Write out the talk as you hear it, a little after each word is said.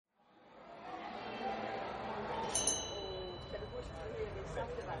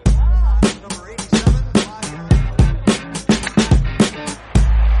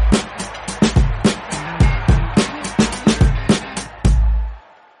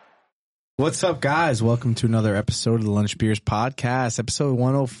What's up, guys? Welcome to another episode of the Lunch Beers Podcast, episode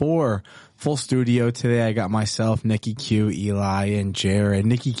 104. Full studio today. I got myself, Nikki Q, Eli, and Jared.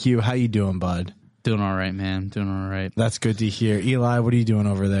 Nikki Q, how you doing, bud? Doing all right, man. Doing all right. That's good to hear. Eli, what are you doing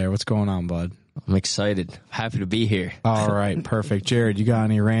over there? What's going on, bud? I'm excited. Happy to be here. All right, perfect. Jared, you got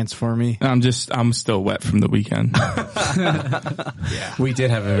any rants for me? I'm still wet from the weekend. Yeah. We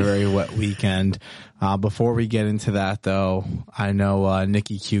did have a very wet weekend. Before we get into that, though, I know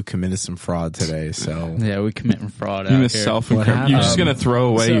Nikki Q committed some fraud today, so. Yeah, we committing fraud out You here. self-incriminate. You're just going to throw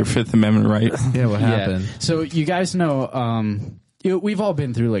away your Fifth Amendment right? Yeah, what happened? So you guys know, we've all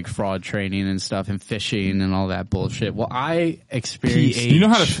been through like fraud training and stuff and phishing and all that bullshit. Well, I experienced. You know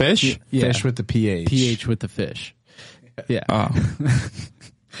how to fish? Yeah. Fish with the PH. PH with the fish. Yeah. Oh.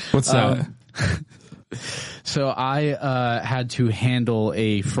 What's that? So I had to handle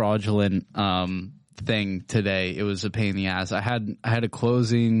a fraudulent thing today. It was a pain in the ass. I had a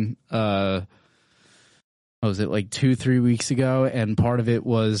closing what was it, like 2-3 weeks ago, and part of it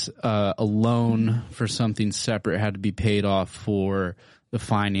was a loan for something separate had to be paid off for the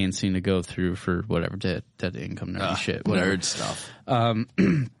financing to go through for whatever debt income nerd shit, whatever. Nerd stuff.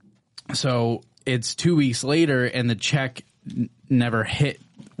 So it's 2 weeks later, and the check never hit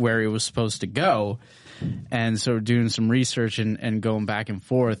where it was supposed to go. And so doing some research and going back and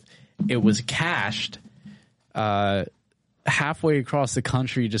forth, it was cashed halfway across the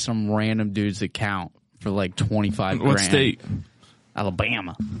country to some random dude's account for like 25 grand. What state?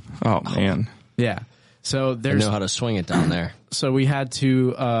 Alabama. Oh, man. Yeah. So I there's know how to swing it down there. so we had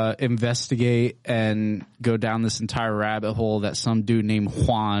to investigate and go down this entire rabbit hole that some dude named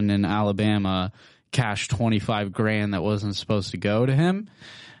Juan in Alabama cashed 25 grand that wasn't supposed to go to him,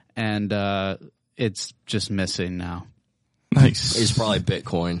 and it's just missing now. Nice. It's probably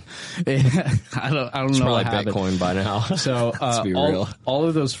Bitcoin. I don't It's know probably what happened. Bitcoin by now. So Let's be real. all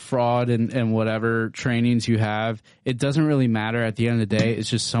of those fraud and whatever trainings you have, it doesn't really matter at the end of the day. It's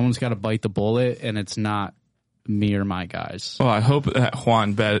just someone's got to bite the bullet, and it's not me or my guys. Well, I hope that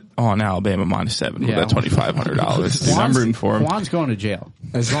Juan bet on Alabama -7 with that $2,500. Dude, I'm rooting for him. Juan's going to jail.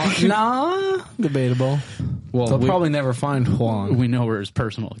 As long, nah, debatable. Well, They'll probably never find Juan. we know where his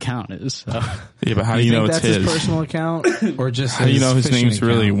personal account is. So. Yeah, but how do you know it's that's his his? personal account, or just How do you know his fishing name's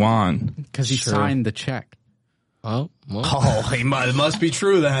really account? Juan? Because he signed the check. Oh, well. Oh, it must be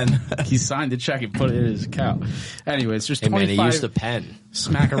true then. He signed the check and put it in his account. Anyway, it's just Hey, man, 25 he used a pen.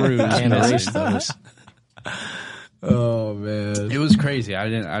 smackaroos. Can't erase missing. those. Oh man, It was crazy. I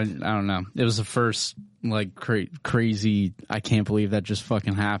don't know. It was the first like crazy. I can't believe that just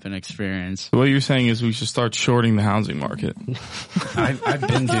fucking happened experience. So what you're saying is we should start shorting the housing market. I've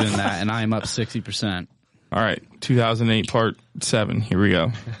been doing that, and I am up 60%. All right, 2008 part 7. Here we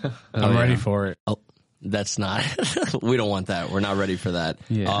go. I'm ready for it. Oh, that's not. We don't want that. We're not ready for that.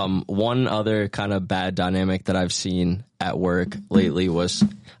 Yeah. One other kind of bad dynamic that I've seen at work lately was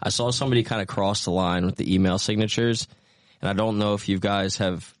I saw somebody kind of cross the line with the email signatures, and I don't know if you guys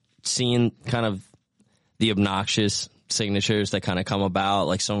have seen kind of the obnoxious signatures that kind of come about,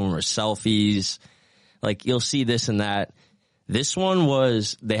 like some of them are selfies, like you'll see this and that. This one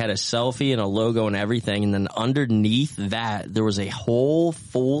was, they had a selfie and a logo and everything, and then underneath that, there was a whole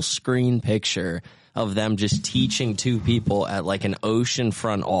full screen picture of them just teaching two people at like an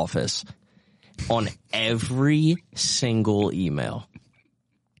oceanfront office on every single email.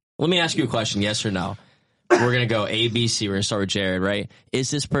 Let me ask you a question, yes or no? We're going to go A, B, C. We're going to start with Jared, right? Is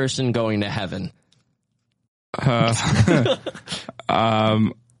this person going to heaven? I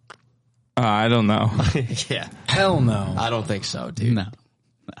don't know. Yeah. Hell no. I don't think so, dude. No.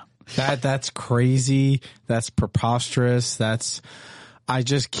 That's crazy. That's preposterous. I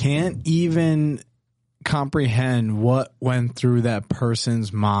just can't even comprehend what went through that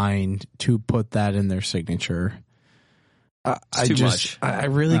person's mind to put that in their signature. Too much. I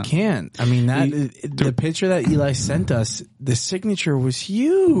really can't. I mean, the picture that Eli sent us, the signature was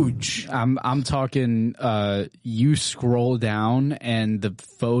huge. I'm talking. You scroll down and the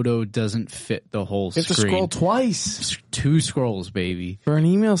photo doesn't fit the whole You have to screen. scroll twice 2 scrolls, baby. for an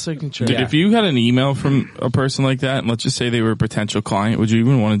email signature. Dude, if you had an email from a person like that, and let's just say they were a potential client, would you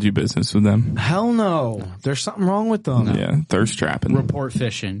even want to do business with them? Hell no. There's something wrong with them. Yeah, thirst trapping. Report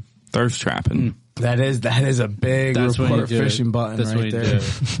phishing. Thirst trapping. That is a big That's when report you do it. fishing button That's when right you there. do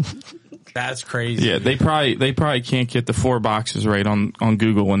it. That's crazy. Yeah, they probably can't get the 4 boxes right on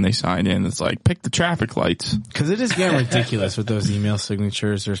Google when they sign in. It's like, pick the traffic lights. Because it is getting ridiculous with those email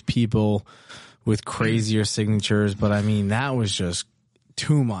signatures. There's people with crazier signatures, but I mean, that was just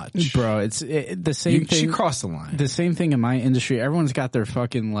too much. Bro, it's the same thing. She crossed the line. The same thing in my industry. Everyone's got their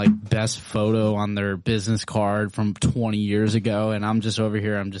fucking like best photo on their business card from 20 years ago, and I'm just over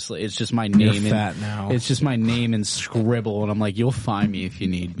here. I'm just like, it's just my name. fat now. It's just my name and scribble, and I'm like, you'll find me if you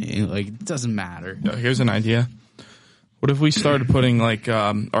need me. Like, it doesn't matter. Here's an idea. What if we started putting like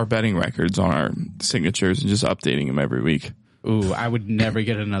our betting records on our signatures and just updating them every week? Ooh, I would never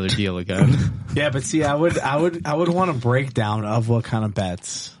get another deal again. Yeah, but see, I would want a breakdown of what kind of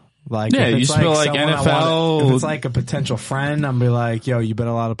bets. Like, Yeah, if you it's just feel like someone I NFL if it's like a potential friend, I'm be like, yo, you bet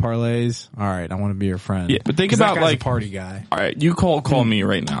a lot of parlays. All right, I want to be your friend. Yeah, but think 'Cause that about guy's like a party guy. All right, you call me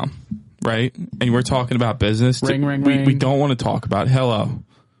right now, right? And we're talking about business. Ring, ring, we ring. don't want to talk about hello.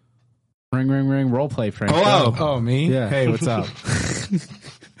 Ring, ring, ring. Role play, Frank. Hello. Oh, me? Yeah. Hey, what's up?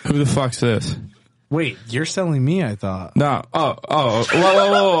 Who the fuck's this? Wait, you're selling me? I thought. No. Oh.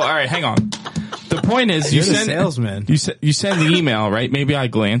 Whoa. All right, hang on. The point is, you You're the send salesman. You send the email, right? Maybe I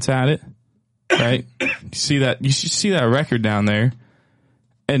glance at it, right? You see that record down there,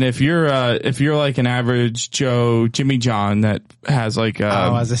 and if you're like an average Joe Jimmy John that has like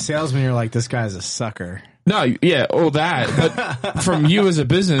as a salesman, you're like, this guy's a sucker. no, yeah, that. But from you as a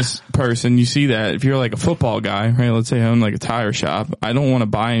business person, you see that if you're like a football guy, right? Let's say I own like a tire shop. I don't want to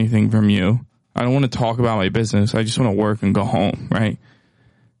buy anything from you. I don't want to talk about my business. I just want to work and go home, right?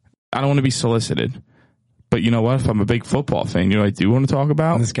 I don't want to be solicited. But you know what? If I'm a big football fan, you know what I do want to talk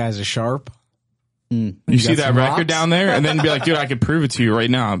about? And this guy's a sharp. You see that some record rocks? down there? And then be like, dude, I could prove it to you right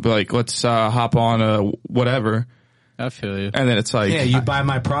now. Be like, let's hop on whatever. I feel you. And then it's like, Yeah, you buy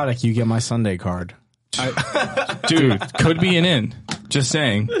my product, you get my Sunday card. dude, could be an in. Just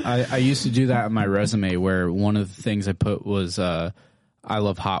saying. I used to do that on my resume where one of the things I put was I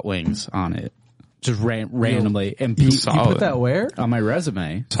love hot wings on it. Just randomly. And You Solid. put that where? on my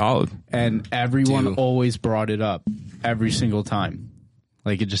resume, Solid. and everyone Dude. always brought it up every single time.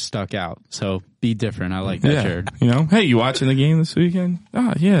 Like, it just stuck out. So be different. I like that, Yeah. Jared. You know, hey, you watching the game this weekend?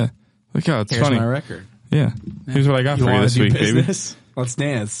 Ah, yeah. Look how it's Here's funny. my record. Yeah. Here's what I got You for you want this to do week, baby. business? Let's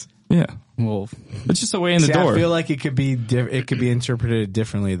dance. Yeah. Well, It's just a way in the See, door. I feel like it could be it could be interpreted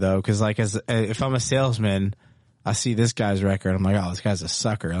differently though, because like if I'm a salesman, I see this guy's record, I'm like, oh, this guy's a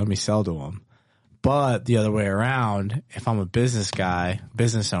sucker. Let me sell to him. But the other way around, if I'm a business guy,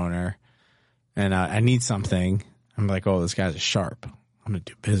 business owner, and I need something, I'm like, oh, this guy's a sharp. I'm gonna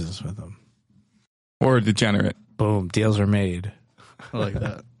do business with him. Or a degenerate. Boom, deals are made. I like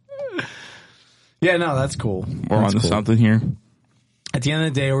that. Yeah, no, that's cool. We're That's onto cool. something here. At the end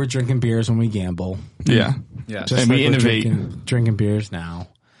of the day, we're drinking beers when we gamble. Yeah. Yeah. Just And we we're innovate. drinking beers now.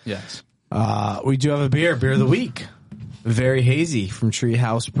 Yes. We do have a beer of the week. Very hazy from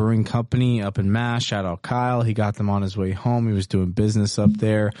Treehouse Brewing Company up in Mass. Shout out Kyle. He got them on his way home. He was doing business up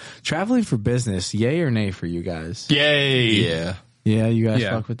there. Traveling for business, yay or nay for you guys? Yay. Yeah. Yeah, you guys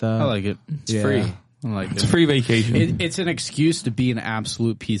Yeah. fuck with that? I like it. It's free. I like It's it. free vacation. It's an excuse to be an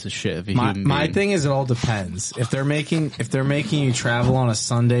absolute piece of shit. Of a My human my being. thing is it all depends. If they're making you travel on a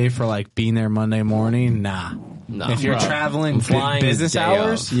Sunday for like being there Monday morning, nah. No. If you're Bro, traveling I'm flying business day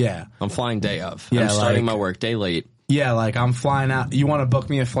hours, of. yeah. I'm flying day of. Yeah, I'm starting like- my work day late. Yeah, like I'm flying out. You want to book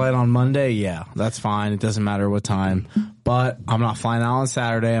me a flight on Monday? Yeah, that's fine. It doesn't matter what time. But I'm not flying out on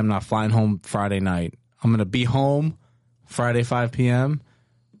Saturday. I'm not flying home Friday night. I'm going to be home Friday 5 p.m.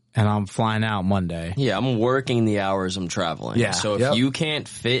 and I'm flying out Monday. Yeah, I'm working the hours I'm traveling. Yeah, So if yep. you can't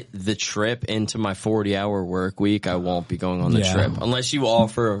fit the trip into my 40-hour work week, I won't be going on the Yeah. trip unless you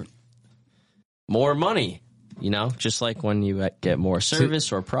offer more money. You know, just like when you get more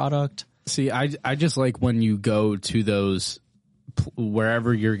service or product. See, I just like when you go to those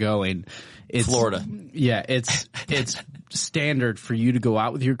wherever you're going. It's Florida. Yeah, it's standard for you to go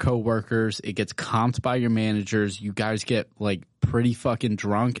out with your coworkers. It gets comped by your managers. You guys get like pretty fucking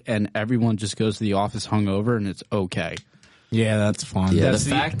drunk, and everyone just goes to the office hungover, and it's okay. Yeah, that's fun. Yeah, That's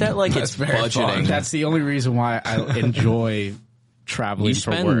the the- fact that like it's very fun. budgeting. That's the only reason why I enjoy traveling You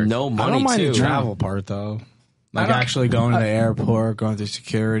for spend work. no I money don't mind too. the travel part though. Like don't- actually going to the airport, going through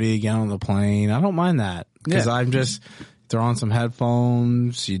security, getting on the plane. I don't mind that because Yeah. I'm just throw on some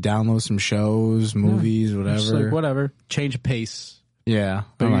headphones, you download some shows, movies, whatever. Just like whatever, change of pace. Yeah,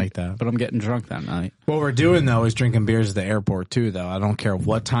 I like that. But I'm getting drunk that night. What we're doing though is drinking beers at the airport too. Though I don't care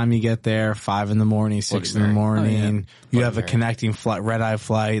what time you get there, 5 a.m, 6 Bloody a.m. Mary. You have a connecting flight, red eye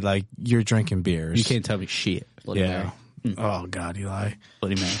flight. Like you're drinking beers. You can't tell me shit. Bloody Yeah. Mary. Oh God, Eli.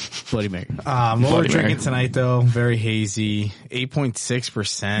 Bloody Mary. Bloody Mary. What we're Bloody drinking Mary. tonight though, very hazy,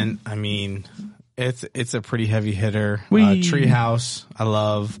 8.6%. I mean, it's a pretty heavy hitter. Whee. Treehouse, I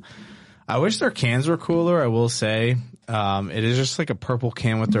love. I wish their cans were cooler. I will say, It is just like a purple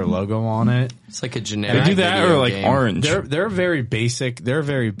can with their logo on it. It's like a They generic. do that video or like game. orange. They're very basic. They're a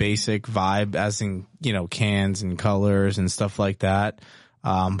very basic vibe, as in, you know, cans and colors and stuff like that.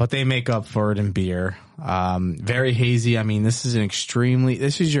 But they make up for it in beer. Very hazy. I mean, this is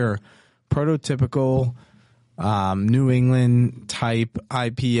your prototypical New England type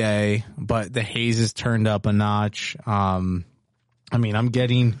IPA, but the haze is turned up a notch. I mean, I'm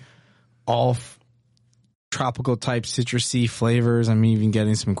getting all tropical type citrusy flavors. I'm even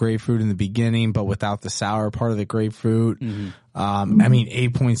getting some grapefruit in the beginning, but without the sour part of the grapefruit. I mean,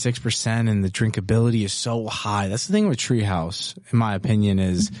 8.6% and the drinkability is so high. That's the thing with Treehouse, in my opinion,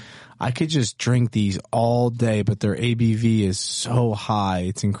 is I could just drink these all day, but their ABV is so high.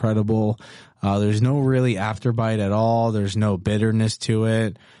 It's incredible. There's no really afterbite at all. There's no bitterness to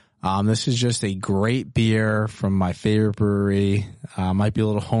it. This is just a great beer from my favorite brewery. Might be a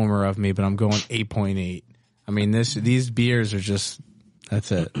little homer of me, but I'm going 8.8. I mean, these beers are just,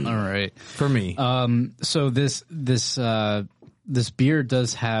 that's it All right. for me. So this beer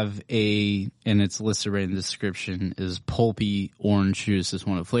does have and it's listed right in the description, is pulpy orange juice is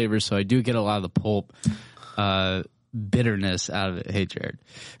one of the flavors. So I do get a lot of the pulp, bitterness out of it. Hey, Jared.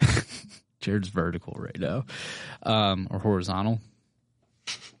 Jared's vertical right now. Or horizontal.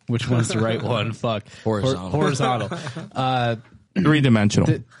 Which one's the right one? Fuck. Horizontal. Horizontal. 3-dimensional.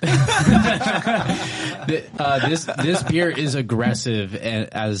 This beer is aggressive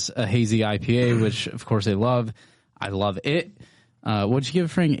as a hazy IPA, which of course I love. I love it. What'd you give it,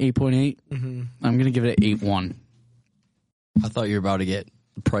 Frank? 8.8? I'm going to give it an 8.1. I thought you were about to get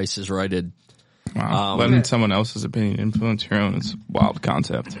the prices righted. Wow. Letting someone else's opinion influence your own is a wild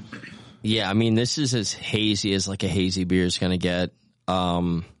concept. Yeah, I mean, this is as hazy as like a hazy beer is going to get.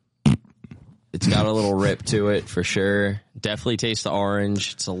 It's got a little rip to it for sure. Definitely taste the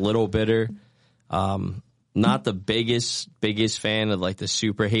orange. It's a little bitter. Not the biggest fan of like the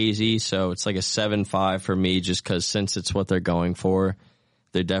super hazy, so it's like a 7.5 for me just because since it's what they're going for,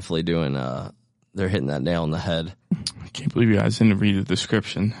 they're definitely doing, they're hitting that nail on the head. I can't believe you guys didn't read the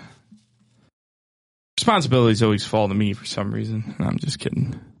description. Responsibilities always fall to me for some reason. I'm just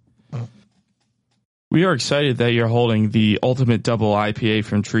kidding. We are excited that you're holding the Ultimate Double IPA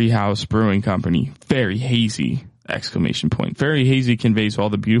from Treehouse Brewing Company. Very hazy! ! Very hazy conveys all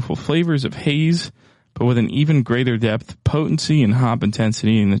the beautiful flavors of haze, but with an even greater depth, potency, and hop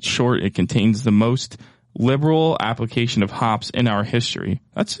intensity. And in short, it contains the most liberal application of hops in our history.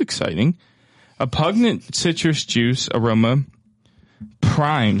 That's exciting. A pungent citrus juice aroma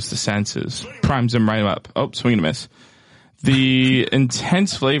primes the senses. Primes them right up. Oh, swing and a miss. The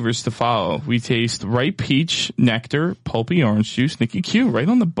intense flavors to follow. We taste ripe peach, nectar, pulpy orange juice, Nicky Q, right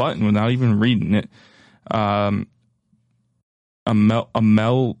on the button without even reading it. Am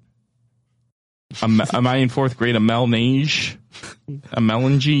I in fourth grade? A melange? A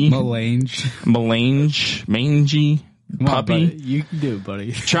melange? Melange? Mangy? Puppy? You can do it,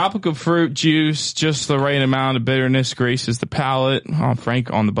 buddy. Tropical fruit juice, just the right amount of bitterness graces the palate. Oh,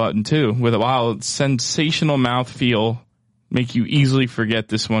 Frank on the button too. With a wild, sensational mouthfeel. Make you easily forget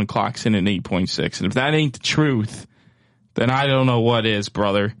this one clocks in at 8.6. And if that ain't the truth, then I don't know what is,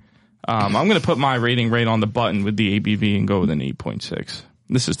 brother. I'm going to put my rating right on the button with the ABV and go with an 8.6.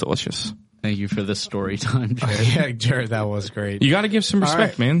 This is delicious. Thank you for the story time, Jared. Yeah, Jared, that was great. You got to give some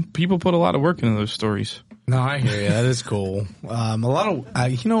respect, right. man. People put a lot of work into those stories. No, I hear you. That is cool. A lot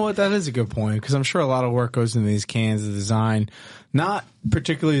of, you know what? That is a good point because I'm sure a lot of work goes into these cans, the design. Not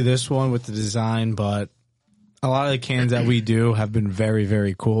particularly this one with the design, but a lot of the cans that we do have been very,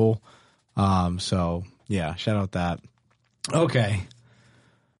 very cool. So yeah, shout out that. Okay.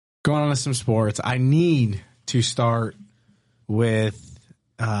 Going on to some sports. I need to start with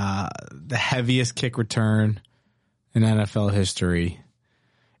the heaviest kick return in NFL history.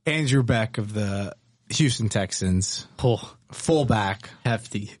 Andrew Beck of the Houston Texans. Fullback.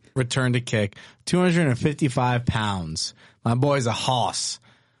 Hefty. Return to kick. 255 pounds. My boy's a hoss.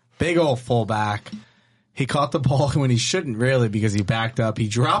 Big old fullback. He caught the ball when he shouldn't really because he backed up. He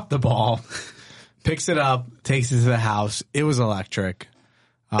dropped the ball, picks it up, takes it to the house. It was electric.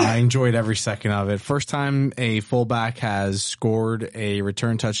 I enjoyed every second of it. First time a fullback has scored a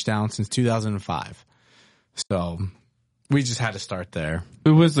return touchdown since 2005. So we just had to start there.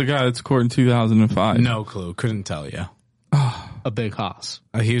 Who was the guy that scored in 2005? No clue. Couldn't tell you. A big hoss.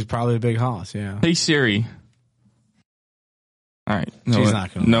 He was probably a big hoss, yeah. Hey, Siri. All right. She's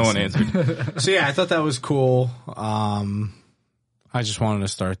not going to No one answered. So, yeah, I thought that was cool. I just wanted to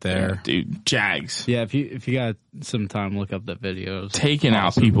start there. Dude, Jags. Yeah, if you got some time, look up the videos. Taking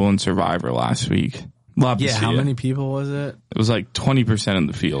out people in Survivor last week. Love to see how it. many people was it? It was like 20% in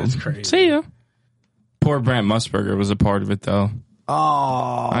the field. That's crazy. See ya. Poor Brent Musburger was a part of it, though.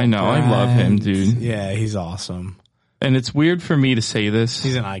 Oh, I know. I love him, dude. Yeah, he's awesome. And it's weird for me to say this,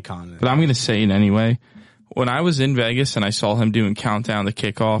 He's an icon. but I'm going to say it anyway. When I was in Vegas and I saw him doing countdown to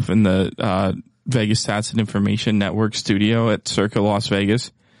kickoff in the Vegas Stats and Information Network studio at Circa Las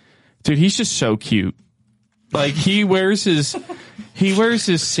Vegas, dude, he's just so cute. Like he wears his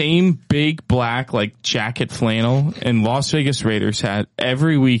same big black like jacket flannel and Las Vegas Raiders hat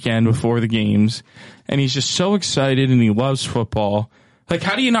every weekend before the games, and he's just so excited and he loves football. Like,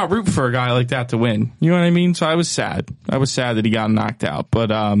 how do you not root for a guy like that to win? You know what I mean? So I was sad. I was sad that he got knocked out.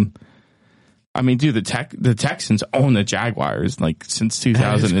 But I mean, dude, the Texans own the Jaguars like since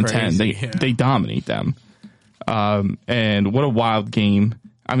 2010. They dominate them. And what a wild game.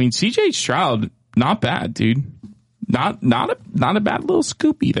 I mean, CJ Stroud, not bad, dude. Not a bad little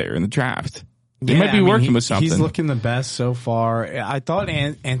scoopy there in the draft. They might be working with something. He's looking the best so far. I thought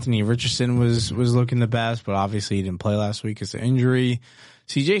Anthony Richardson was looking the best, but obviously he didn't play last week because of injury.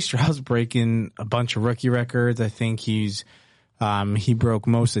 CJ Stroud's breaking a bunch of rookie records. I think he broke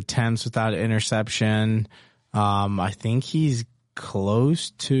most attempts without an interception. I think he's close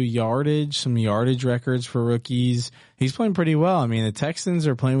to some yardage records for rookies. He's playing pretty well. I mean, the Texans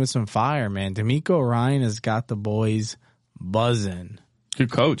are playing with some fire, man. D'Amico Ryan has got the boys buzzing. Good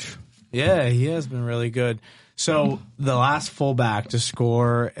coach. Yeah, he has been really good. So the last fullback to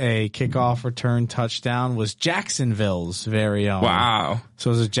score a kickoff return touchdown was Jacksonville's very own. Wow. So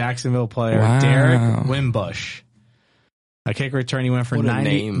it was a Jacksonville player, Wow. Derek Wimbush. A kick return, he went for What a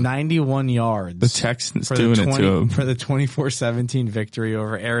name. 91 yards. The Texans for doing it to him. For the 24-17 victory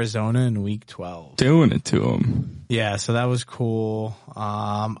over Arizona in Week 12. Doing it to him. Yeah, so that was cool.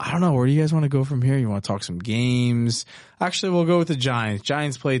 I don't know. Where do you guys want to go from here? You want to talk some games? Actually, we'll go with the Giants.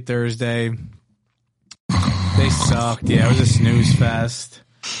 Giants played Thursday. They sucked. Yeah, it was a snooze fest.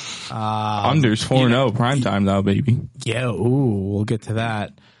 Unders 4-0 primetime though, baby. Yeah, we'll get to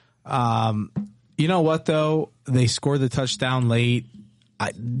that. You know what, though? They scored the touchdown late.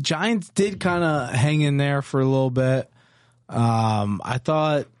 Giants did kind of hang in there for a little bit. I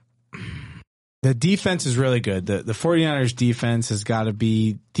thought the defense is really good. The 49ers defense has got to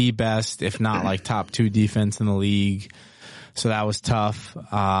be the best, if not like top 2 defense in the league. So that was tough.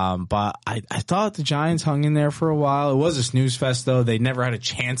 But I thought the Giants hung in there for a while. It was a snooze fest, though. They never had a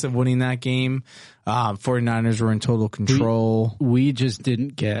chance of winning that game. 49ers were in total control. We just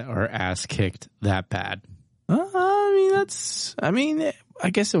didn't get our ass kicked that bad. I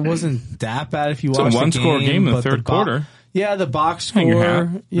guess it wasn't that bad if you It's watched a one-score game in the third quarter. Yeah, the box Hang your score.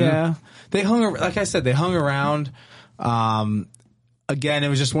 hat. Yeah. They hung, like I said, they hung around. Again, it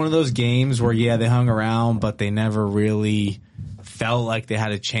was just one of those games where, yeah, they hung around, but they never really felt like they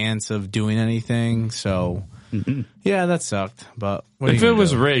had a chance of doing anything. So, yeah, that sucked. But If it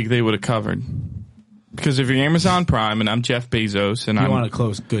was rigged, they would have covered. Because if you're Amazon Prime and I'm Jeff Bezos and you I'm want a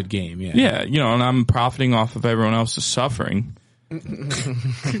close, good game, yeah. yeah, and I'm profiting off of everyone else's suffering.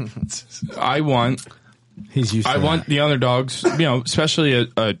 I want He's used to that. the underdogs, especially a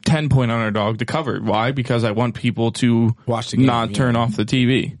 10-point underdog to cover. Why? Because I want people to Watch the game, not turn off the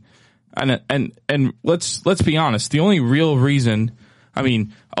TV. And let's be honest, the only real reason, a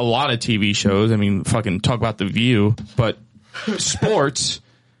lot of TV shows, fucking talk about The View, but sports,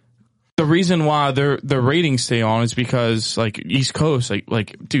 the reason why their ratings stay on is because like East Coast,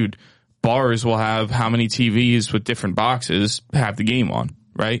 like dude, bars will have how many TVs with different boxes have the game on,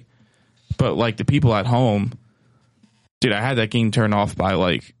 right? But like the people at home, dude, I had that game turned off by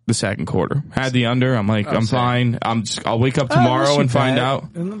like the second quarter. Had the under. I'm like, I'm fine. I'll wake up tomorrow and find out.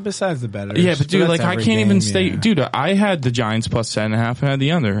 And besides the betters. Yeah, but dude, that's like I every can't even game, stay. yeah. Dude, I had the Giants plus 10.5 and had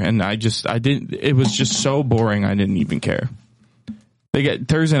the under, and I didn't. It was just so boring. I didn't even care.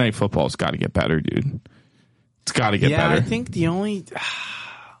 Thursday Night Football's got to get better, dude. It's got to get better. I think the only,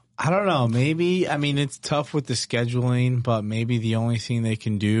 I don't know, maybe, it's tough with the scheduling, but maybe the only thing they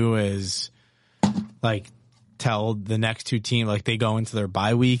can do is like tell the next 2 teams, like they go into their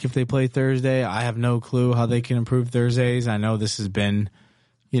bye week if they play Thursday. I have no clue how they can improve Thursdays. I know this has been,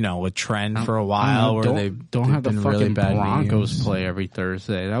 a trend for a while where they don't have the been fucking really bad Broncos games. play every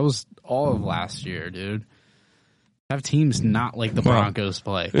Thursday. That was all of last year, dude. Have teams not like the Broncos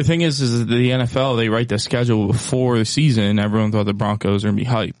play. The thing is the NFL, they write the schedule before the season. Everyone thought the Broncos were going to be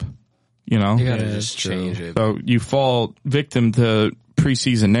hype, You gotta Yeah, just it's true. change it. So you fall victim to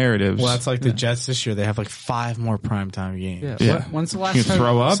preseason narratives. Well, that's like the Jets this year. They have like 5 more primetime games. Yeah. When's the You last can time?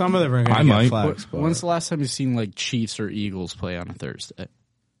 throw up. Some of them are I going to might. get flags. but- When's the last time you've seen like Chiefs or Eagles play on a Thursday?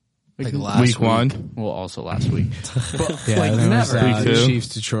 Like last week 1. Well, also last week. Yeah, like there was, never. Week 2. Chiefs,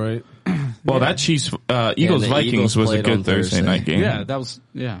 Detroit. Well, that Chiefs Eagles the Vikings Eagles was a played good on Thursday Thursday. night game. Yeah, that was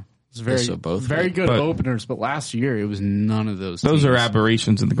It's very, so both very win. good But- openers, but last year it was none of those. Those teams. are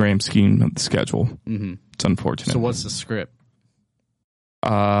aberrations in the grand scheme of the schedule. Mm-hmm. It's unfortunate. So what's the script?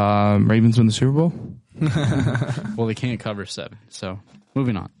 Ravens win the Super Bowl? Well, they can't cover 7. So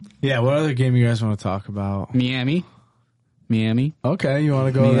moving on. Yeah, what other game you guys want to talk about? Miami. Okay, you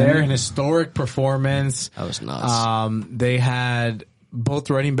want to go there? An historic performance. That was nuts. They had both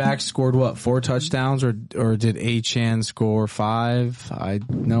running backs scored 4 touchdowns, or did Achane score 5?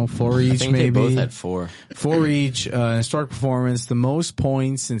 4 each. I think maybe they both had 4. 4 each. Historic performance, the most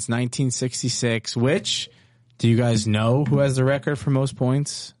points since 1966. Which, do you guys know who has the record for most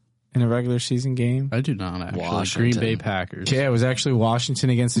points in a regular season game? I do not actually. Washington. Green Bay Packers. Yeah, it was actually Washington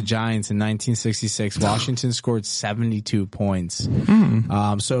against the Giants in 1966. Washington scored 72 points.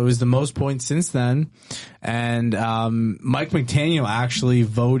 So it was the most points since then. And Mike McDaniel actually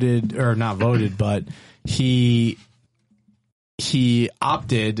but he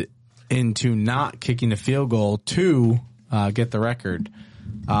opted into not kicking the field goal to get the record.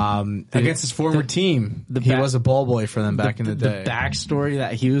 Against his former team. He was a ball boy for them back in the day. The backstory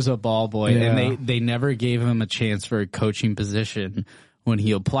that he was a ball boy, Yeah. and they never gave him a chance for a coaching position when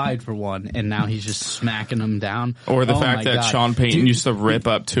he applied for one, and now he's just smacking them down. Or the Oh fact my that God. Sean Payton Dude, used to rip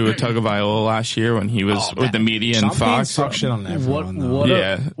up to a Tagovailoa last year when he was with the media and Sean Payton Fox. sucks shit on everyone,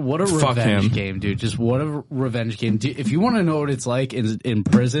 though. What a Fuck revenge him. game, dude. Just what a revenge game. If you want to know what it's like in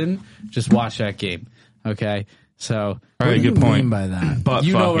prison, just watch that game. Okay? So, All What right, do you good point. mean by that? But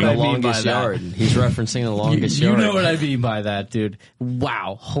You know what fucking I The mean by longest that. yard. He's referencing the longest you yard. know what I mean by that, dude.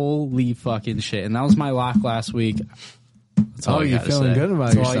 Wow. Holy fucking shit. And that was my lock last week. That's all I you're gotta feeling say. good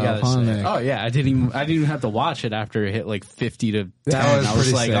about That's all I yourself, gotta huh, say. Nick? Oh yeah, I didn't even have to watch it after it hit like 50 to 10. That was I was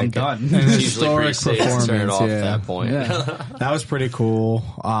pretty like, sick. I'm done. And It's usually historic pretty safe to turn it performance, off yeah. at that point. Yeah. That was pretty cool.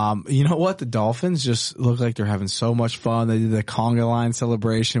 You know what? The Dolphins just look like they're having so much fun. They did the conga line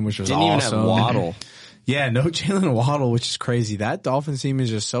celebration, which was Didn't awesome. even have Waddle. Yeah, no Jalen Waddle, which is crazy. That Dolphins team is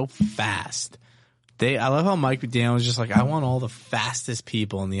just so fast. I love how Mike McDaniel was just like, I want all the fastest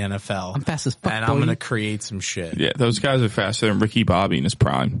people in the NFL. I'm fast as fuck, and boy. I'm going to create some shit. Yeah, those guys are faster than Ricky Bobby in his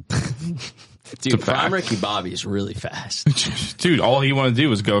prime. Dude, fact. prime Ricky Bobby is really fast. Dude, all he wanted to do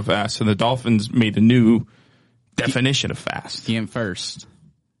was go fast, and the Dolphins made a new definition of fast. He went first.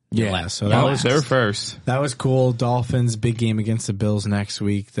 Yeah, so They're first. that was cool. Dolphins, big game against the Bills next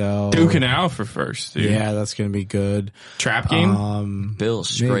week, though. Duking out for first, dude. Yeah, that's going to be good. Trap game? Bill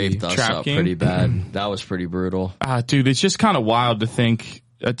scraped us Trap up game? pretty bad. That was pretty brutal. Dude, it's just kind of wild to think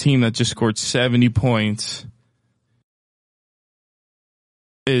a team that just scored 70 points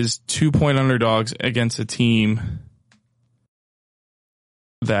is 2-point underdogs against a team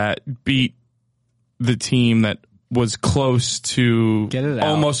that beat the team that was close to Get it out.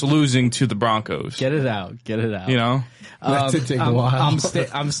 almost losing to the Broncos. Get it out. Get it out. You know? That did take a while.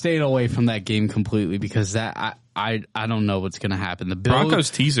 I'm staying away from that game completely because I don't know what's going to happen. The Bills, Broncos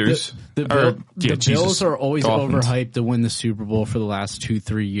teasers. The Bills are always overhyped to win the Super Bowl for the last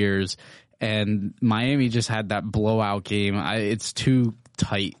 2-3 years, and Miami just had that blowout game. It's too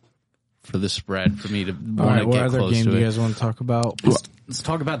tight for the spread for me to All want right, to what get other close game to do you it. guys want to talk about? Let's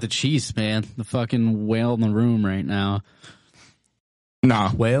talk about the Chiefs, man. The fucking whale in the room right now.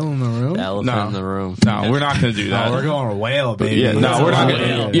 Nah. Whale in the room? Elephant in the room. No, we're not going to do that. Oh, we're going to whale, baby. Yeah, no, That's we're not a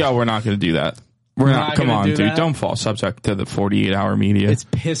going lot. to. Yeah, we're not going to do that. We're We're not. not Come gonna on, do dude. that? Don't fall subject to the 48-hour media. It's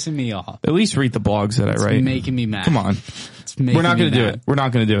pissing me off. At least read the blogs that I It's write. making me mad. Come on. It's making We're not me going to do mad. it. We're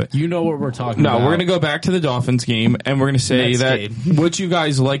not going to do it. You know what we're talking No, about. we're going to go back to the Dolphins game, and we're going to say Next that game. would you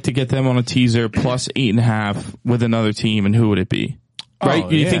guys like to get them on a teaser plus 8.5 with another team, and who would it be?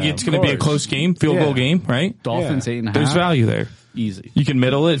 Right? You think it's going to be a close game, field goal game, right? Dolphins 8.5. There's value there. Easy. You can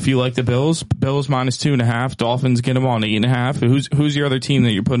middle it if you like the Bills. Bills minus 2.5. Dolphins get them on 8.5. Who's your other team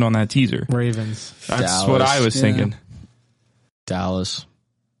that you're putting on that teaser? Ravens. That's Dallas. what I was Yeah. thinking. Dallas,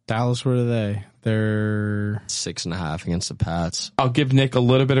 Dallas, what are they? They're 6.5 against the Pats. I'll give Nick a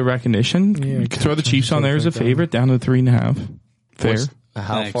little bit of recognition. Yeah, You can throw the Chiefs on there as a like that. favorite, down to 3.5. Fair.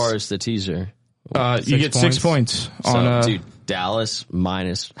 How Thanks. far is the teaser? You get 6 points So, on. dude, Dallas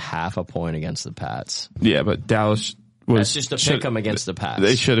minus half a point against the Pats. Yeah, but Dallas was. That's just a pick 'em against the Pats.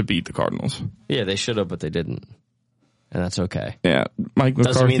 They should have beat the Cardinals. Yeah, they should have, but they didn't. And that's okay. Yeah, Mike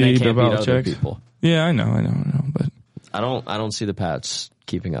Doesn't mean McCarthy, they can't Bill beat other Belichick. people. Yeah, I know, but I don't see the Pats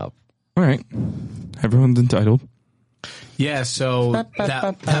keeping up. all right. Everyone's entitled. Yeah, so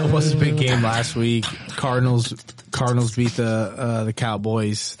that was a big game last week. Cardinals beat the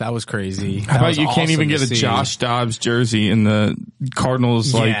Cowboys. That was crazy. How about you can't even get a see. Josh Dobbs jersey in the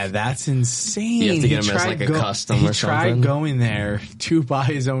Cardinals? Yeah, that's insane. You have to get He him as tried like a custom he or tried something. going there to buy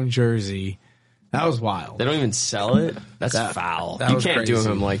his own jersey, That was wild. They don't even sell it. That's foul. that You was can't do crazy.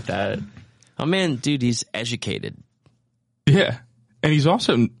 him like that. Oh man, dude, he's educated. Yeah. And he's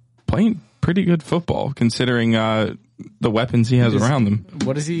also playing pretty good football considering the weapons he has around him.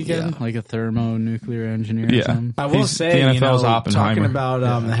 What is he again? Like a thermonuclear engineer or Yeah. something? I will He's say, the NFL's Oppenheimer. talking about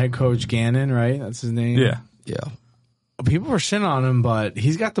the head coach Gannon, right? That's his name. Yeah. Yeah. People were shitting on him, but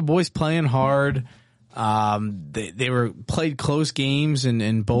he's got the boys playing hard. They were played close games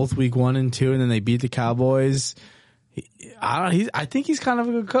in both week 1 and 2, and then they beat the Cowboys. I think he's kind of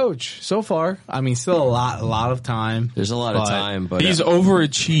a good coach so far. I mean, still a lot of time. There's a lot of time, but He's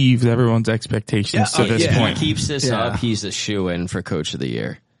overachieved everyone's expectations to this if point. he keeps this Yeah. up, he's a shoo-in for Coach of the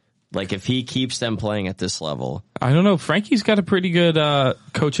Year. Like if he keeps them playing at this level, I don't know. Frankie's got a pretty good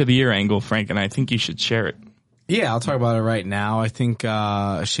coach of the year angle, Frank, and I think you should share it. Yeah, I'll talk about it right now. I think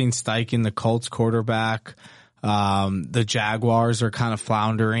Shane Steichen, the Colts quarterback, the Jaguars are kind of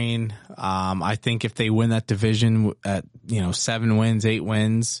floundering. I think if they win that division at 7 wins, 8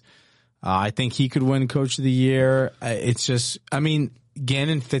 wins, I think he could win Coach of the Year. It's just, I mean,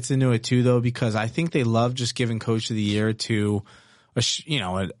 Gannon fits into it too, though, because I think they love just giving Coach of the Year to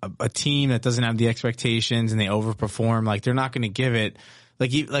a team that doesn't have the expectations and they overperform. Like they're not going to give it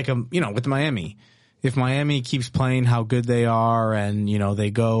with Miami. If Miami keeps playing how good they are and,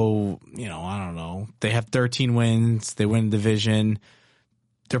 they go, I don't know, they have 13 wins, they win the division,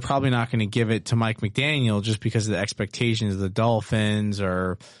 they're probably not going to give it to Mike McDaniel just because of the expectations of the Dolphins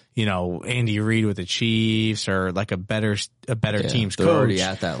or, Andy Reid with the Chiefs or like a better team's they're coach. already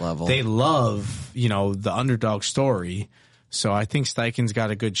at that level. They love, the underdog story. So I think Steichen's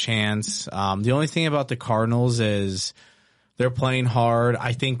got a good chance. The only thing about the Cardinals is they're playing hard.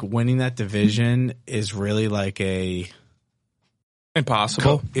 I think winning that division is really like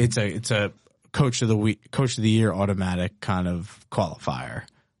Impossible. it's a coach of the year automatic kind of qualifier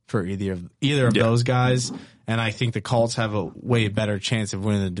for either of those guys. And I think the Colts have a way better chance of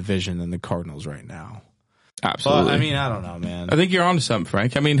winning the division than the Cardinals right now. Absolutely. But I mean, I don't know, man. I think you're onto something,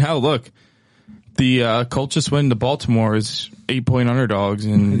 Frank. I mean, hell, look, the Colts just win to Baltimore as 8-point underdogs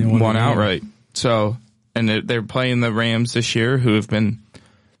and won outright. So, and they're playing the Rams this year, who have been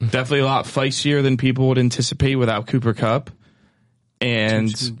definitely a lot feistier than people would anticipate without Cooper Kupp. And,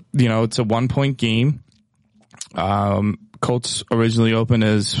 it's a 1-point game. Colts originally opened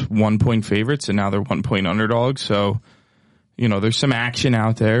as 1-point favorites, and now they're 1-point underdogs. So, there's some action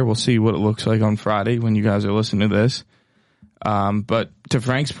out there. We'll see what it looks like on Friday when you guys are listening to this. But to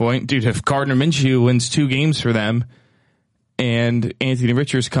Frank's point, dude, if Gardner Minshew wins 2 games for them and Anthony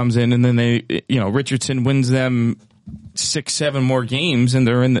Richards comes in and then Richardson wins them 6-7 more games and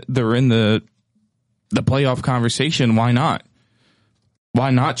they're in the playoff conversation, why not?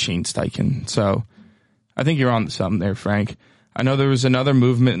 Why not Shane Steichen? So I think you're on to something there, Frank. I know there was another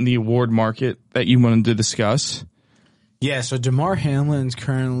movement in the award market that you wanted to discuss. Yeah, so DeMar Hamlin's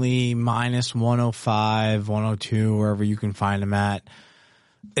currently minus 105, 102, wherever you can find him at.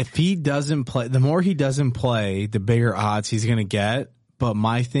 If he doesn't play, the more he doesn't play, the bigger odds he's going to get. But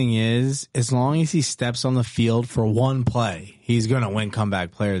my thing is, as long as he steps on the field for one play, he's going to win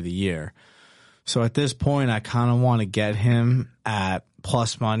Comeback Player of the Year. So at this point, I kind of want to get him at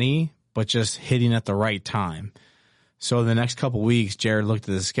plus money, but just hitting at the right time. So the next couple weeks, Jared looked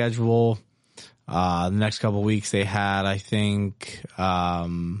at the schedule. The next couple of weeks they had, I think,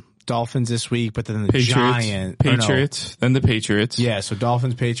 Dolphins this week, but then the Patriots, then the Patriots. Yeah, so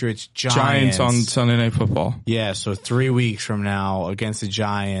Dolphins, Patriots, Giants on Sunday Night Football. Yeah, so 3 weeks from now against the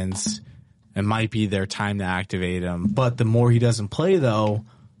Giants, it might be their time to activate him. But the more he doesn't play, though,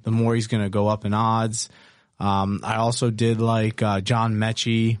 the more he's going to go up in odds. I also did like John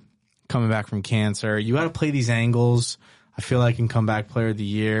Mechie coming back from cancer. You got to play these angles. I feel like in Comeback Player of the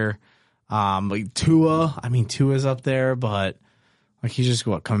Year. Like Tua's up there, but like he's just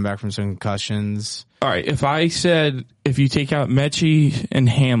coming back from some concussions. All right, if I said if you take out Mechie and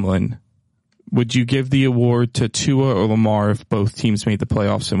Hamlin, would you give the award to Tua or Lamar if both teams made the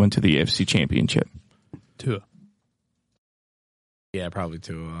playoffs and went to the AFC Championship? Tua. Yeah, probably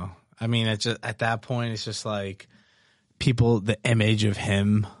Tua. I mean, it's just at that point, it's just like the image of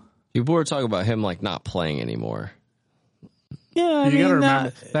him. People were talking about him like not playing anymore. Yeah, You gotta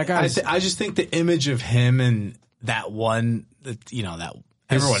remember that guy. I just think the image of him and that one, that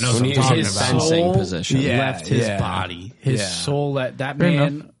everyone knows what I'm His talking about. fencing position. Yeah. left his body, his Yeah. soul. That Fair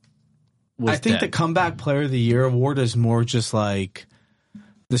man was I think dead. the Comeback Player of the Year award is more just like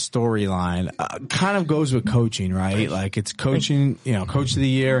the storyline. Kind of goes with coaching, right? Like it's coaching, Coach of the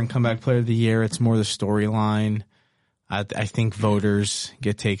Year and Comeback Player of the Year. It's more the storyline. I think voters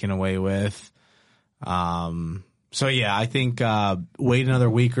get taken away with. So yeah, I think wait another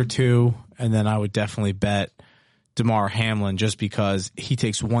week or two, and then I would definitely bet DeMar Hamlin just because he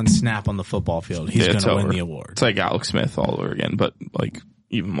takes one snap on the football field. He's going to win the award. It's like Alex Smith all over again, but like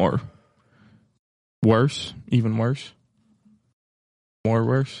even more worse, even worse, more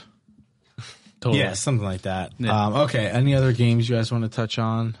worse. Totally. Yeah, something like that. Yeah. Okay, any other games you guys want to touch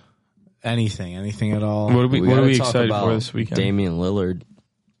on? Anything at all? What are we gotta talk excited about for this weekend? Damian Lillard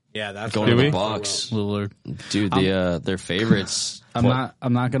Yeah, that's going to we? the Bucks. Lillard. Dude, their favorites.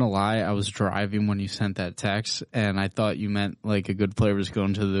 I'm not gonna lie. I was driving when you sent that text, and I thought you meant like a good player was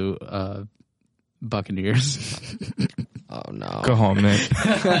going to the Buccaneers. Oh no. Go home, Nick.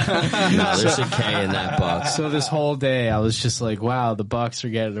 No, there's a K in that Bucks. So this whole day, I was just like, "Wow, the Bucks are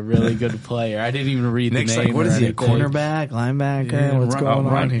getting a really good player." I didn't even read Nick's the name. like, what is he? A anything. cornerback, linebacker? Yeah, What's going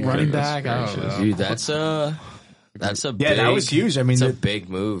on here? Running back. I don't know. Dude, that's a big, that was huge. I mean, it's a big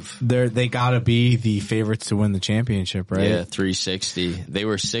move. they got to be the favorites to win the championship, right? Yeah, 360. They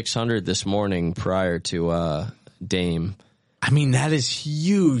were 600 this morning prior to Dame. I mean, that is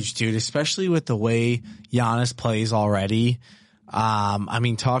huge, dude, especially with the way Giannis plays already. I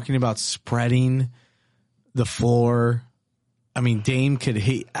mean, talking about spreading the floor. I mean, Dame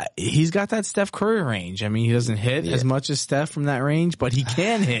he's got that Steph Curry range. I mean, he doesn't hit as much as Steph from that range, but he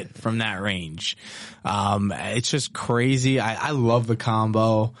can hit from that range. It's just crazy. I love the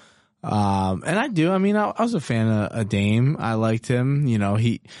combo. And I do. I mean, I was a fan of Dame. I liked him. You know,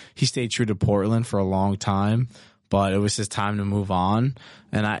 he stayed true to Portland for a long time, but it was his time to move on.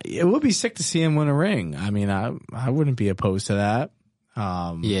 And it would be sick to see him win a ring. I mean, I wouldn't be opposed to that.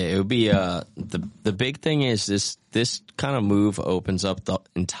 Yeah, it would be the big thing is this kind of move opens up the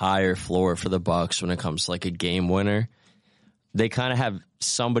entire floor for the Bucks when it comes to like a game winner. They kind of have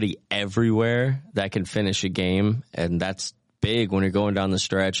somebody everywhere that can finish a game, and that's big when you're going down the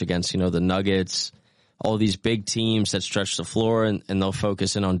stretch against, you know, the Nuggets, all these big teams that stretch the floor and they'll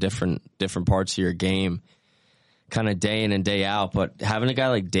focus in on different parts of your game kind of day in and day out. But having a guy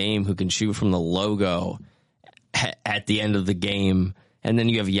like Dame who can shoot from the logo at the end of the game, and then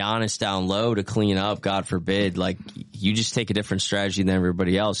you have Giannis down low to clean up, God forbid, like you just take a different strategy than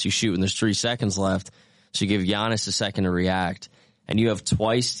everybody else. You shoot when there's 3 seconds left, so you give Giannis a second to react, and you have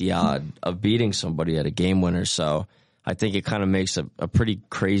twice the odd of beating somebody at a game winner. So I think it kind of makes a pretty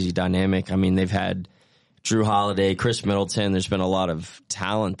crazy dynamic. I mean, they've had Drew Holiday, Chris Middleton. There's been a lot of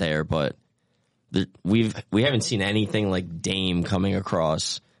talent there, but we haven't seen anything like Dame coming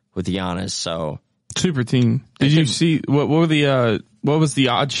across with Giannis. So Super team. Did you see what was the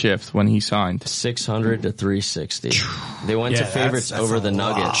odd shift when he signed? 600 to 360. They went to favorites that's over a the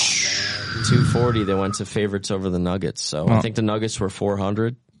lot. Nuggets. 240. They went to favorites over the Nuggets. So I think the Nuggets were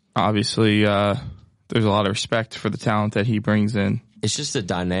 400. Obviously, there's a lot of respect for the talent that he brings in. It's just a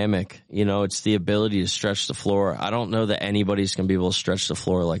dynamic, you know, it's the ability to stretch the floor. I don't know that anybody's going to be able to stretch the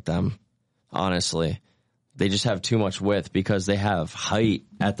floor like them, honestly. They just have too much width because they have height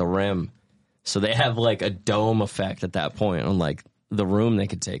at the rim. So they have like a dome effect at that point on like the room they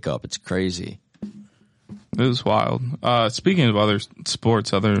could take up. It's crazy. It was wild. Speaking of other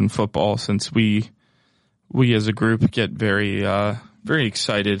sports other than football, since we as a group get very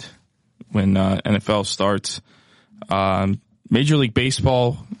excited when NFL starts. Major League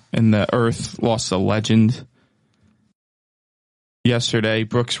Baseball and the Earth lost a legend yesterday.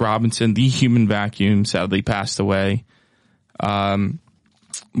 Brooks Robinson, the human vacuum, sadly passed away.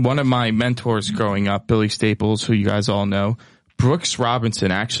 One of my mentors growing up, Billy Staples, who you guys all know, Brooks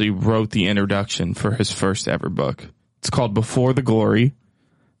Robinson actually wrote the introduction for his first ever book. It's called Before the Glory.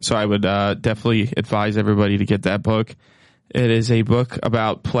 So I would definitely advise everybody to get that book. It is a book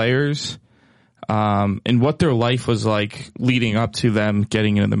about players and what their life was like leading up to them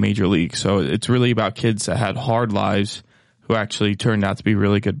getting into the major league. So it's really about kids that had hard lives who actually turned out to be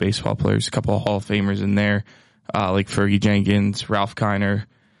really good baseball players. A couple of Hall of Famers in there, like Fergie Jenkins, Ralph Kiner.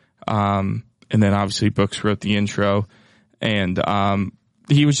 And then obviously Brooks wrote the intro. And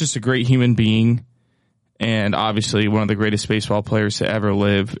he was just a great human being and obviously one of the greatest baseball players to ever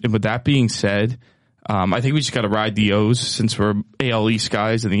live. And with that being said, I think we just got to ride the O's since we're AL East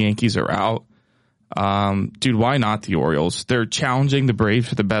guys and the Yankees are out. Dude, why not the Orioles? They're challenging the Braves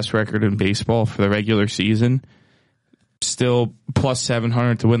for the best record in baseball for the regular season. Still plus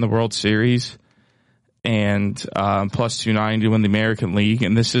 700 to win the World Series and plus 290 to win the American League.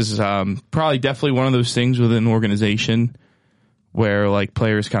 And this is probably definitely one of those things within an organization where like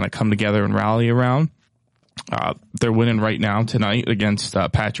players kind of come together and rally around. They're winning right now tonight against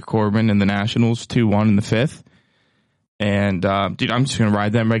Patrick Corbin and the Nationals 2-1 in the fifth. And, dude, I'm just going to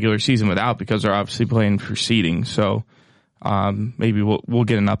ride them regular season without because they're obviously playing for seeding. So, Maybe we'll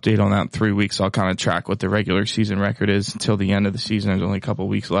get an update on that in 3 weeks. I'll kind of track what the regular season record is until the end of the season. There's only a couple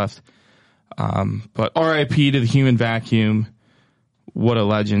weeks left. But RIP to the human vacuum. What a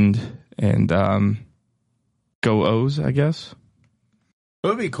legend. And go O's, I guess. It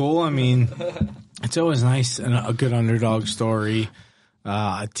would be cool. I mean, it's always nice and a good underdog story.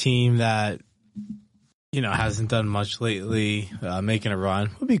 A team that, hasn't done much lately, making a run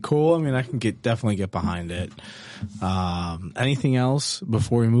would be cool. I mean, I can definitely get behind it. Anything else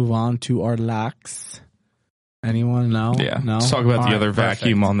before we move on to our locks? Anyone? No? Yeah. No? Let's talk about All the right, other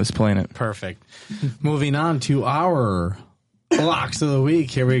vacuum perfect. on this planet. Perfect. Moving on to our locks of the week.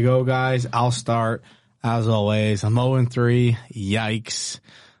 Here we go, guys. I'll start. As always, I'm 0-3. Yikes.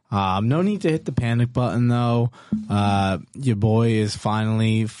 No need to hit the panic button, though. Your boy is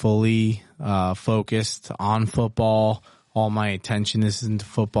finally fully focused on football. All my attention is into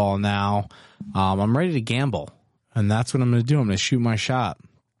football now. I'm ready to gamble, and that's what I'm going to do. I'm going to shoot my shot.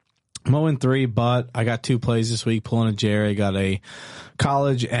 I'm 0-3, but I got 2 plays this week pulling a Jerry. I got a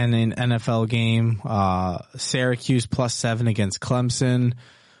college and an NFL game. Syracuse +7 against Clemson.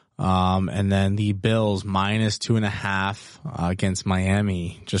 And then the Bills -2.5 against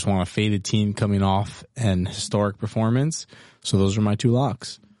Miami. Just want a faded team coming off an historic performance. So those are my 2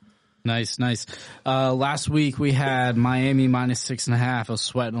 locks. Nice. Last week we had Miami -6.5. I was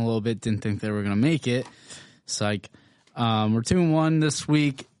sweating a little bit. Didn't think they were going to make it. Psych. We're 2-1 this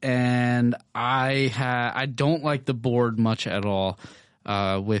week, and I don't like the board much at all,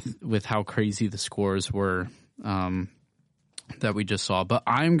 with how crazy the scores were, that we just saw. But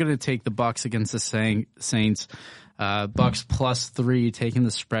I'm going to take the Bucs against the Saints. Bucs +3, taking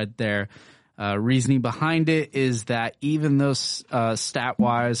the spread there. Reasoning behind it is that even though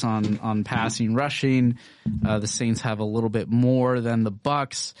stat-wise on passing, rushing, the Saints have a little bit more than the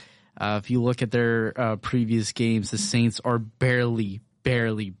Bucs. If you look at their previous games, the Saints are barely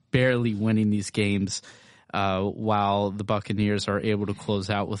winning these games, while the Buccaneers are able to close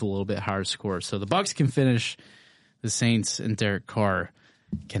out with a little bit higher score. So the Bucs can finish. The Saints and Derek Carr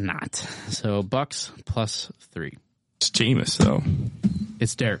cannot. So Bucs +3. It's Jameis, though.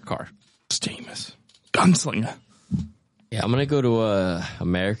 It's Derek Carr. It's Jameis. Gunslinger. Yeah, I'm going to go to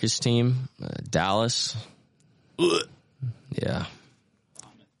America's team, Dallas. Yeah.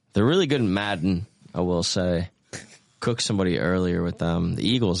 They're really good in Madden, I will say. Cooked somebody earlier with them. The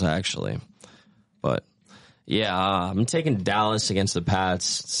Eagles, actually. But, yeah, I'm taking Dallas against the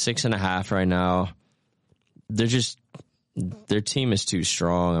Pats. 6.5 right now. Their team is too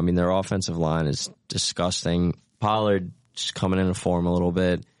strong. I mean, their offensive line is disgusting. Pollard just coming into form a little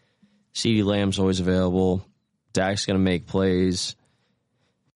bit. CeeDee Lamb's always available. Dak's going to make plays.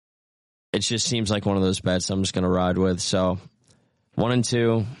 It just seems like one of those bets I'm just going to ride with. So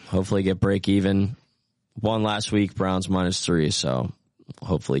 1-2, hopefully get break even. Won last week, Browns -3, so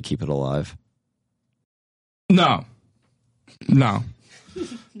hopefully keep it alive. No.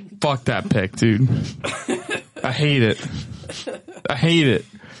 Fuck that pick, dude. I hate it.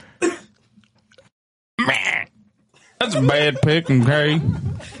 That's a bad pick, okay?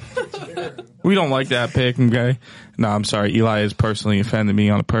 We don't like that pick, okay? No, I'm sorry. Eli has personally offended me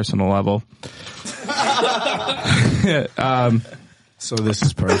on a personal level. So this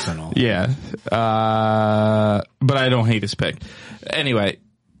is personal. Yeah. But I don't hate his pick. Anyway,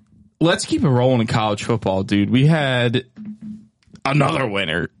 let's keep it rolling in college football, dude. We had another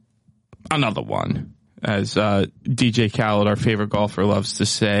winner. Another one, as DJ Khaled, our favorite golfer, loves to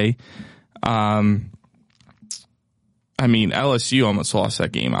say. I mean, LSU almost lost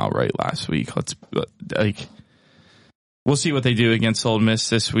that game outright last week. We'll see what they do against Ole Miss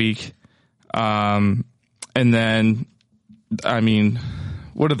this week. And then, I mean,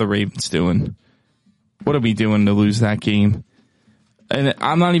 what are the Ravens doing? What are we doing to lose that game? And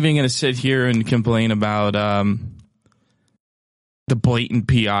I'm not even going to sit here and complain about the blatant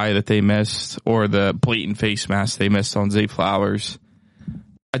PI that they missed or the blatant face mask they missed on Zay Flowers.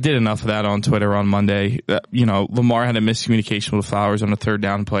 I did enough of that on Twitter on Monday. Lamar had a miscommunication with Flowers on a 3rd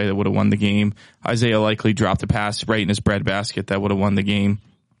down play that would have won the game. Isaiah likely dropped a pass right in his breadbasket that would have won the game.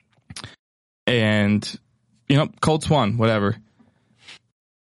 And, Colts won, whatever.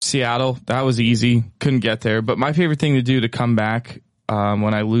 Seattle, that was easy. Couldn't get there. But my favorite thing to do to come back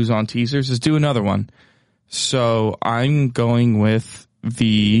when I lose on teasers is do another one. So I'm going with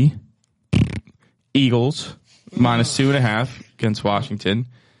the Eagles -2.5 against Washington.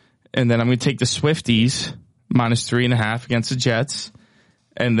 And then I'm going to take the Swifties -3.5 against the Jets.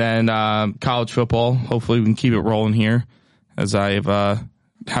 And then college football, hopefully we can keep it rolling here, as I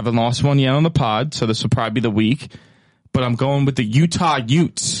haven't lost one yet on the pod, so this will probably be the week. But I'm going with the Utah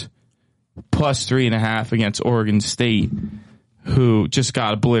Utes plus 3.5 against Oregon State, who just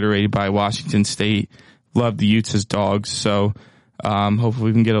got obliterated by Washington State. Love the Utes as dogs. So hopefully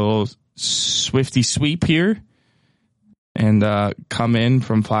we can get a little Swifty sweep here and come in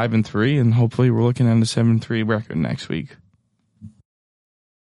from 5-3, and hopefully we're looking at a 7-3 record next week.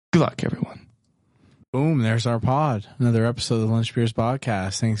 Good luck, everyone. Boom, there's our pod. Another episode of the Lunch Beers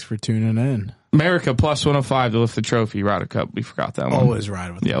Podcast. Thanks for tuning in. America plus 105 to lift the trophy. Ryder Cup. We forgot that one. Always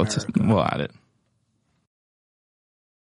ride with Yeah, America. we'll add it.